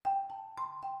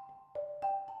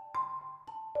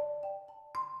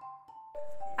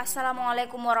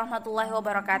Assalamualaikum warahmatullahi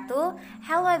wabarakatuh.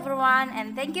 Hello everyone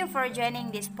and thank you for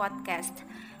joining this podcast.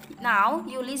 Now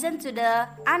you listen to the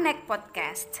Anek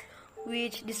podcast,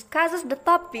 which discusses the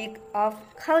topic of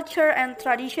culture and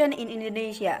tradition in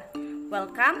Indonesia.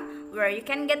 Welcome, where you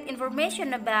can get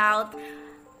information about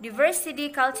diversity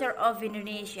culture of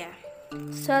Indonesia.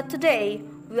 So today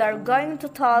we are going to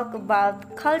talk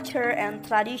about culture and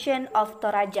tradition of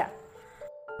Toraja.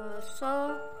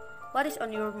 So what is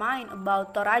on your mind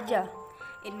about Toraja?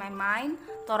 In my mind,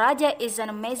 Toraja is an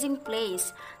amazing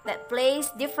place. That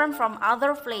place different from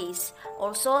other place.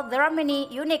 Also, there are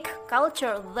many unique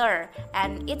culture there,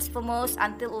 and it's famous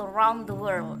until around the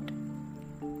world.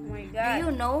 Oh my God! Do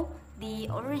you know the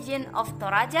origin of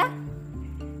Toraja?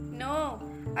 No,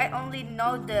 I only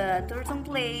know the tourism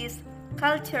place,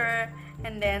 culture,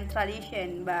 and then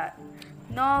tradition, but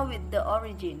no with the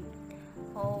origin.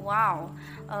 Oh wow.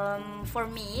 For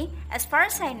me, as far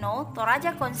as I know,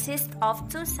 Toraja consists of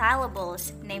two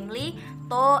syllables, namely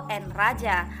To and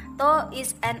Raja. To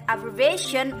is an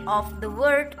abbreviation of the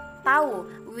word Tau,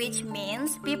 which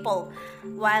means people,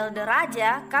 while the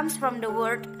Raja comes from the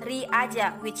word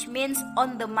Riaja, which means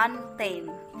on the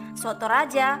mountain. So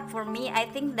Toraja, for me, I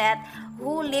think that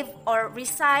who live or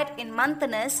reside in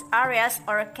mountainous areas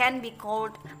or can be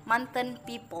called mountain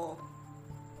people.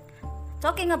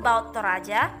 Talking about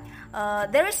Toraja,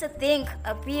 there is a thing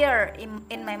appear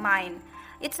in my mind.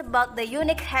 It's about the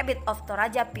unique habit of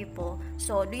Toraja people.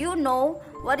 So, do you know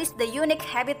what is the unique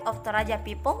habit of Toraja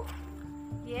people?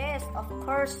 Yes, of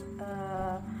course,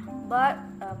 but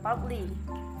partly.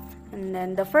 And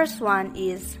then the first one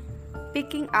is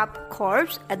picking up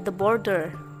corpse at the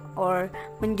border or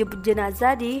menjemput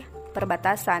jenazah di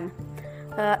perbatasan.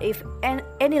 If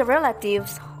any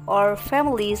relatives or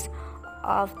families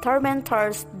of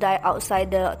tormentors die outside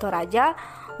the Toraja,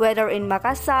 whether in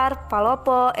Makassar,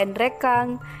 Palopo, and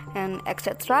Rekang, and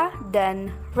etc.,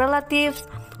 then relatives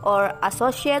or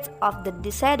associates of the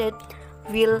deceased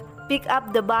will pick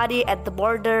up the body at the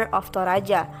border of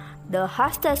Toraja. The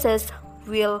hostesses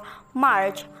will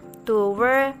march to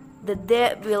where the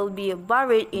dead will be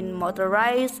buried in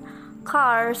motorized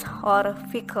cars or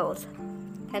vehicles.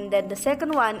 And then the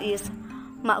second one is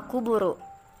Makuburu,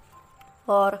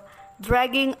 or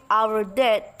dragging our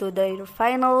dead to their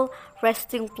final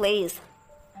resting place.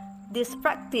 This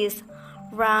practice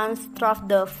runs through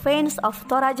the veins of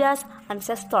Toraja's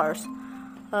ancestors,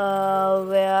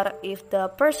 where if the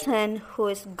person who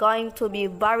is going to be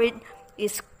buried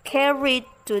is carried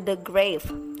to the grave.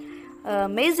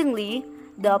 Amazingly,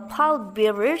 the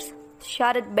pallbearers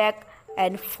shouted back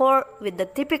and forth with the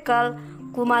typical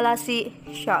Kumalasi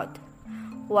shout,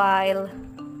 while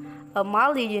a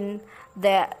Malayan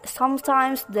that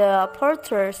sometimes the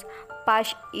porters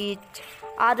push each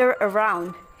other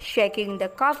around, shaking the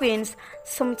coffins,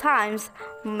 sometimes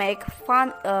make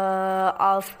fun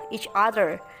of each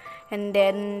other. And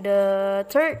then the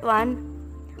third one,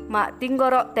 Mak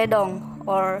Tinggorok Tedong,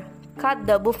 or cut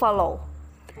the buffalo.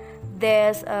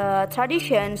 These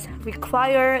traditions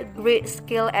require great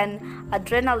skill and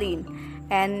adrenaline,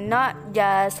 and not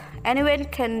just anyone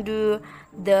can do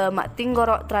the Mak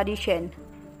Tinggorok tradition.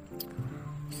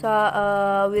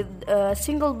 So with a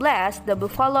single blast, the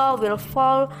buffalo will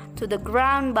fall to the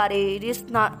ground, but it is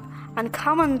not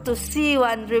uncommon to see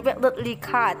one repeatedly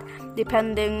cut,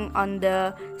 depending on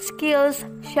the skills,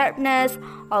 sharpness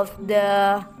of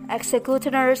the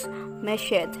executioner's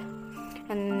machete.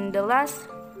 And the last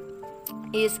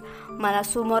is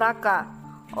Manasumoraka,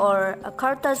 or a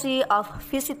courtesy of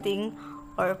visiting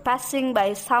or passing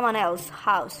by someone else's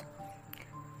house.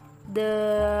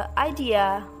 The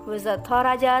idea was a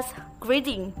Toraja's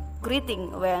greeting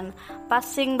when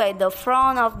passing by the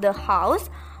front of the house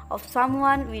of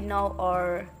someone we know,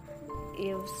 or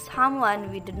if someone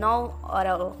we don't know at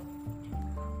all.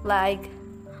 Like,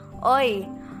 Oi,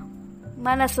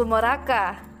 mana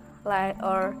sumoraka? Like,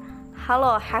 or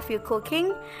hello, have you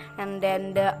cooking? And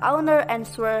then the owner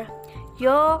answer,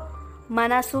 Yo,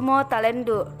 mana sumo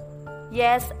talendu?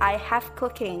 Yes, I have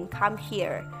cooking. Come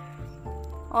here.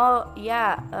 Oh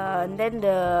yeah, and then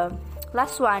the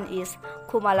last one is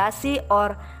Kumalasi,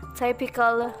 or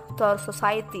typical Tor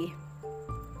society.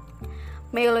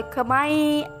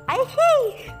 Meulakamai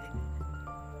Aihe.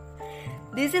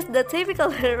 This is the typical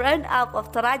run-up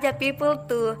of Toraja people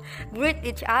to greet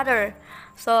each other.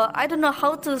 So I don't know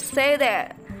how to say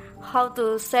that, how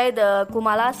to say the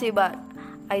Kumalasi, but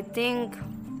I think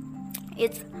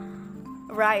it's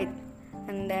right.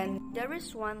 And then there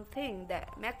is one thing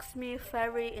that makes me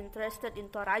very interested in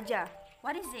Toraja.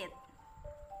 What is it?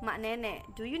 Ma Nene.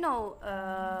 Do you know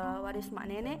what what is Ma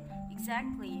Nene?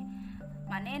 Exactly.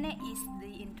 Ma Nene is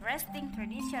the interesting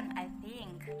tradition, I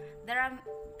think.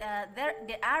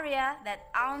 The area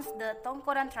that owns the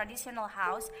Tongkonan traditional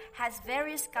house has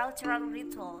various cultural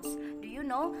rituals. Do you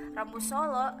know Rambu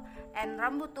Solo and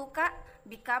Rambu Tuka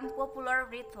become popular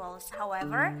rituals?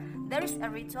 However, there is a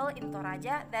ritual in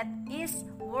Toraja that is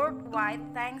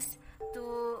worldwide thanks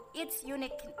to its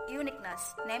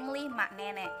uniqueness, namely Ma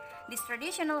Nene. This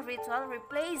traditional ritual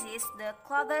replaces the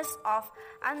clothes of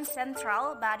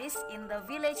ancestral bodies in the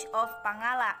village of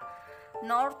Pangala,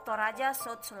 North Toraja,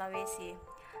 South Sulawesi.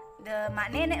 The Ma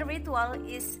Nene ritual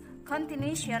is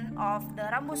continuation of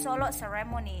the Rambu Solo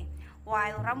ceremony,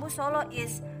 while Rambu Solo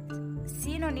is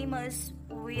synonymous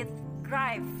with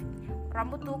grief.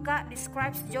 Rambu Tuka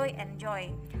describes joy and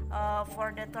joy.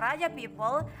 For the Toraja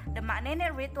people, the Ma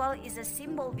Nene ritual is a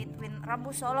symbol between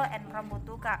Rambu Solo and Rambu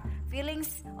Tuka.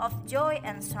 Feelings of joy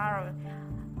and sorrow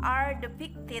are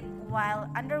depicted while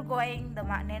undergoing the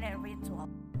Ma Nene ritual.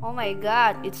 Oh my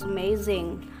god, it's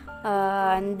amazing.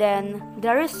 And then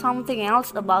there is something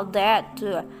else about that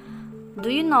too. Do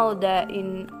you know that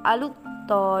in Alut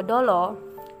Todolo,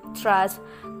 trust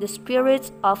the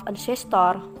spirits of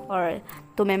ancestor or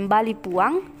Tumembali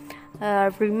Puang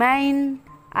remain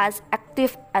as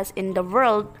active as in the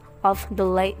world of the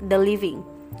living.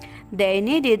 They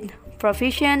needed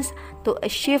provisions to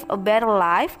achieve a better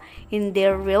life in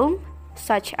their realm,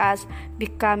 such as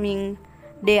becoming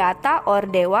Deata or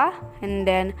Dewa and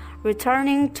then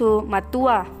returning to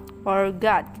Matua or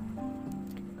God.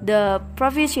 The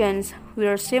provisions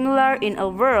were similar in a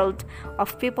world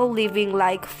of people living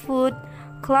like food,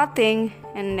 clothing,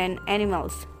 and then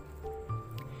animals.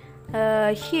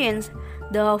 Hence,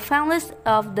 the families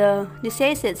of the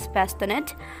deceased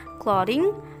passionate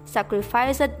clothing,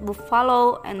 sacrificed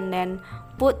buffalo, and then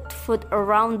put food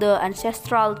around the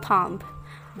ancestral tomb.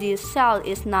 This cell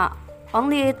is not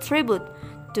only a tribute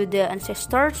to the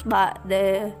ancestors, but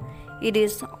it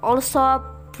is also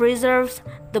preserves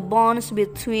the bonds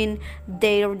between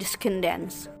their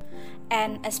descendants.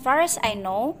 And as far as I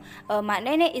know, Ma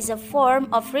Nene is a form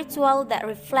of ritual that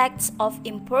reflects of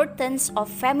importance of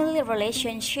family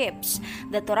relationships.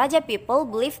 The Toraja people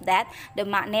believe that the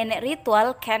Ma Nene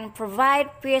ritual can provide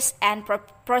peace and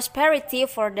prosperity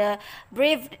for the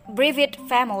bereaved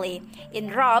family.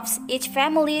 In robes, each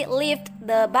family lifts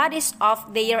the bodies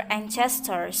of their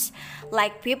ancestors.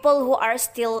 Like people who are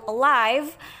still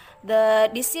alive,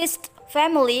 the deceased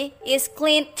family is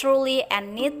cleaned truly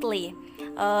and neatly.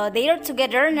 Their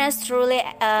togetherness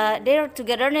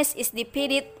is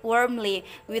depicted warmly,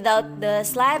 without the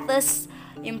slightest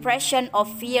impression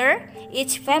of fear.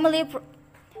 Each family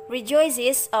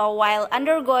rejoices while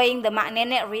undergoing the Ma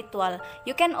Nene ritual.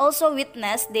 You can also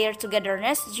witness their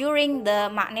togetherness during the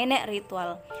Ma Nene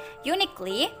ritual.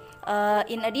 Uniquely,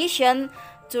 in addition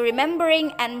to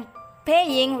remembering and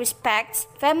paying respects,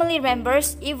 family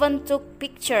members even took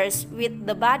pictures with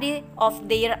the body of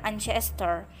their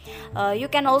ancestor. You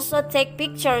can also take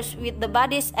pictures with the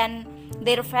bodies and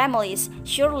their families.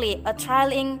 Surely a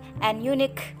thrilling and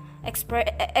unique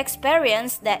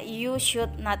experience that you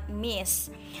should not miss.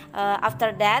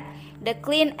 After that, the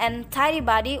clean and tidy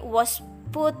body was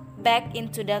put back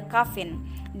into the coffin.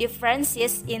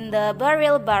 Differences in the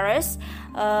burial bars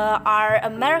are a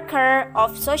marker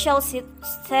of social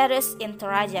status in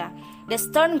Toraja. The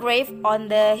stone grave on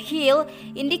the hill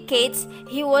indicates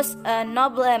he was a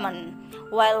nobleman,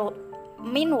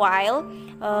 meanwhile,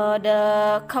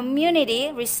 the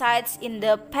community resides in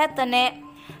the Petane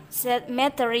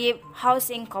cemetery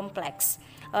housing complex.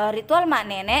 Ritual Ma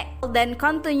Nene then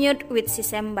continued with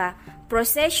Sisemba,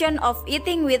 procession of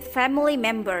eating with family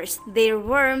members. Their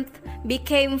warmth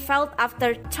became felt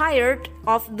after tired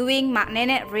of doing Ma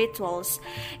Nene rituals.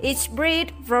 Each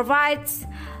breed provides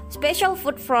special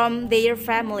food from their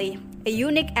family, a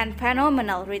unique and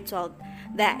phenomenal ritual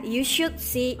that you should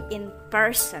see in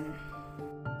person.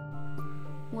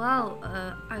 Wow,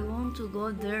 I want to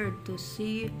go there to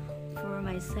see for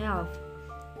myself.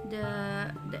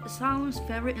 That sounds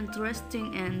very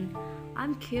interesting and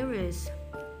I'm curious.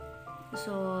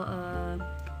 So,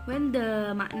 when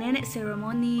the Ma Nene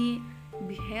ceremony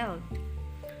be held?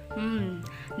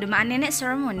 The Ma Nene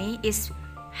ceremony is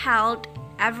held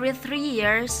every 3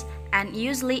 years and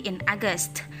usually in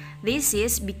August. This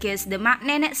is because the Ma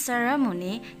Nene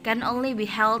ceremony can only be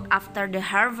held after the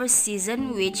harvest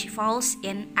season, which falls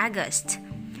in August.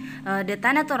 The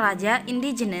Tana Toraja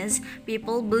indigenous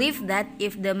people believe that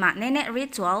if the Ma Nene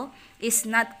ritual is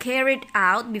not carried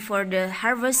out before the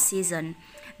harvest season,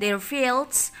 their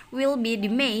fields will be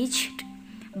damaged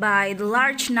by the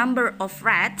large number of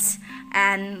rats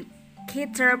and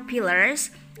caterpillars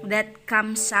that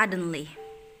come suddenly.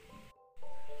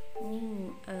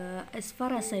 As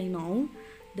far as I know,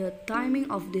 the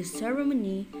timing of this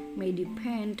ceremony may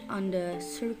depend on the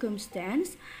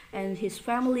circumstance and his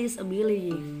family's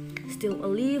ability. Still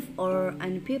alive or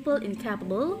and people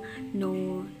incapable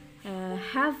no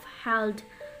have held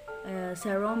a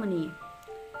ceremony.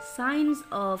 Signs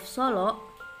of Solo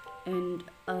and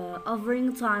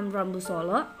offering time Rambu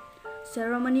Solo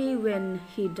ceremony when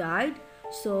he died.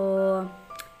 So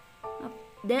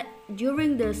that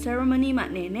during the ceremony Ma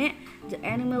Nene, the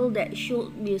animal that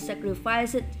should be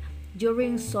sacrificed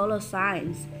during Solo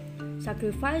signs.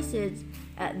 Sacrifices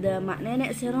at the Ma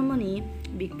Nene ceremony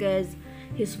because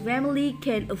his family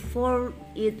can afford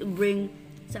it to bring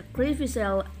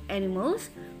sacrificial animals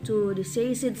to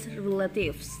deceased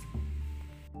relatives.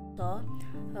 So,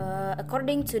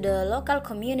 according to the local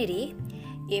community,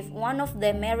 if one of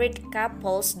the married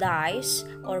couples dies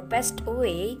or passed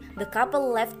away, the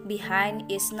couple left behind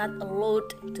is not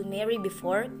allowed to marry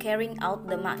before carrying out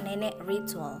the Ma Nene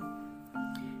ritual.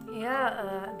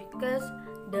 Because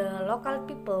the local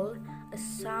people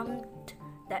assumed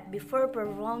that before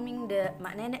performing the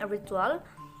Ma Nene ritual,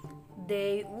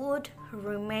 they would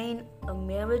remain a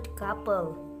married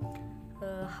couple.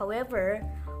 However,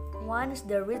 once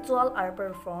the ritual are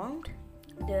performed,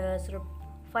 the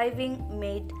surviving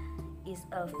mate is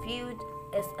viewed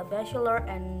as a bachelor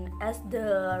and has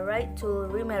the right to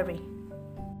remarry.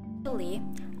 Actually,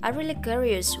 I'm really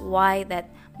curious why that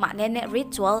Ma Nene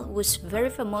ritual was very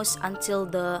famous until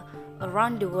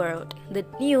around the world. The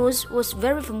news was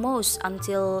very famous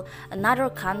until another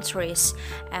countries,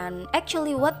 and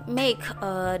actually what make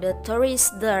the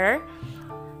tourists there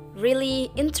really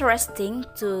interesting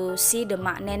to see the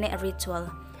Ma Nene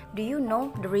ritual. Do you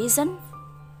know the reason?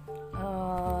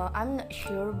 I'm not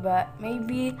sure, but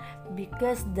maybe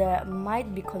because that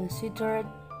might be considered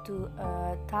to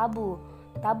a taboo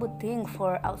thing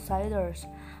for outsiders,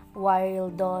 while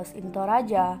those in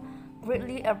Toraja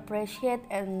greatly appreciate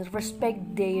and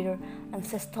respect their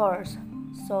ancestors.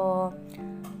 So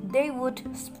they would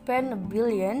spend $1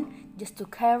 billion just to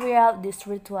carry out this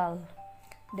ritual.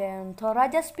 Then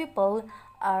Toraja's people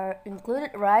are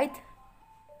included, right?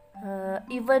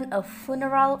 Even a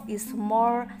funeral is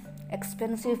more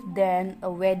expensive than a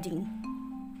wedding.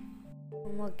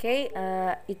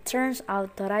 It turns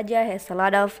out Toraja has a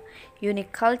lot of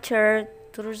unique culture,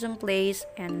 tourism place,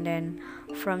 and then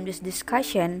from this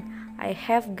discussion, I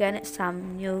have gained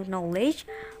some new knowledge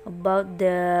about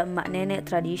the Ma Nene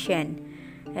tradition.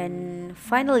 And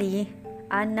finally,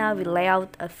 Anna will lay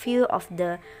out a few of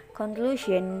the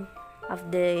conclusion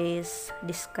of this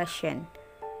discussion.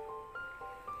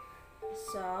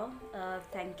 So,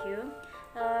 thank you.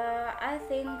 I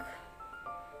think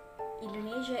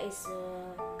Indonesia is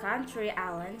a country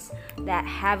islands that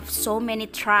have so many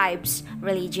tribes,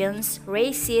 religions,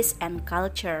 races, and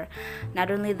culture.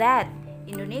 Not only that,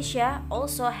 Indonesia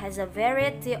also has a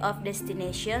variety of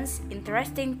destinations,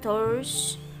 interesting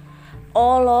tours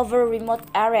all over remote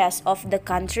areas of the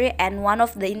country, and one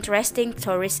of the interesting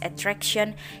tourist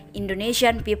attraction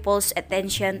Indonesian people's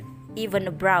attention even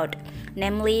abroad,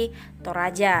 namely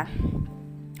Toraja.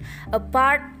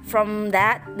 Apart from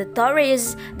that, the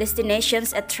tourist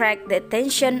destinations attract the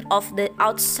attention of the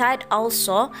outside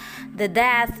also. The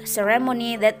death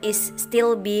ceremony that is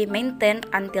still be maintained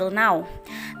until now.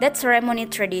 That ceremony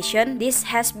tradition, this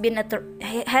has been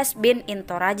in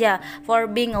Toraja for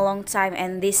being a long time,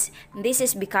 and this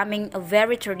is becoming a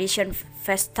very tradition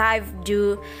festive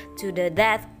due to the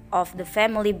death of the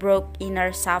family broke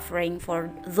inner suffering for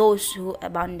those who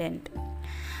abandoned.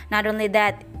 Not only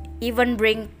that, even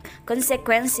bring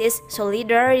consequences,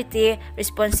 solidarity,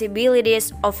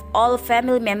 responsibilities of all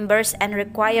family members and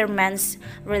requirements,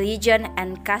 religion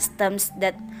and customs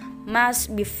that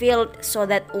must be filled so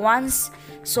that one's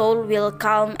soul will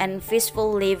calm and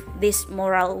peaceful live. This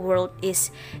moral world is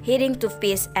heading to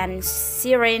peace and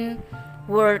serene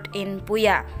world in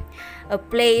Puya, a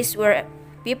place where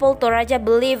people Toraja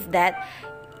believe that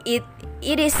it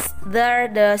is there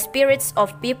the spirits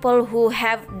of people who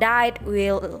have died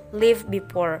will live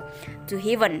before to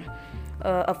heaven.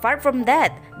 Apart from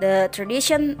that, the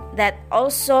tradition that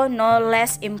also no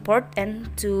less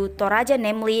important to Toraja,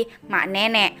 namely Ma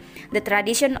Nene, the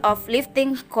tradition of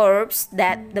lifting corpse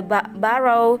that the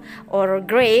barrow or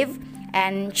grave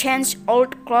and change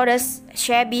old clothes,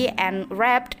 shabby and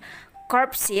wrapped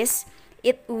corpses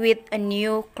it with a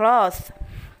new cloth.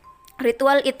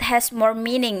 Ritual it has more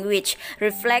meaning which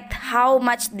reflect how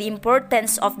much the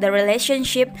importance of the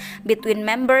relationship between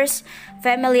members,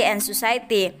 family and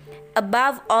society.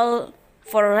 Above all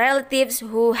for relatives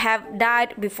who have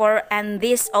died before, and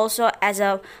this also as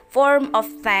a form of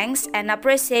thanks and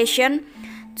appreciation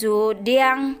to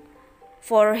Diang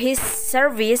for his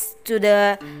service to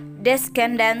the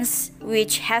descendants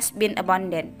which has been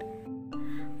abandoned.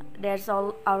 That's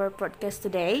all our podcast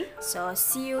today. So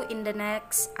see you in the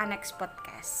next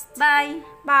podcast. Bye.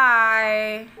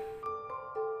 Bye.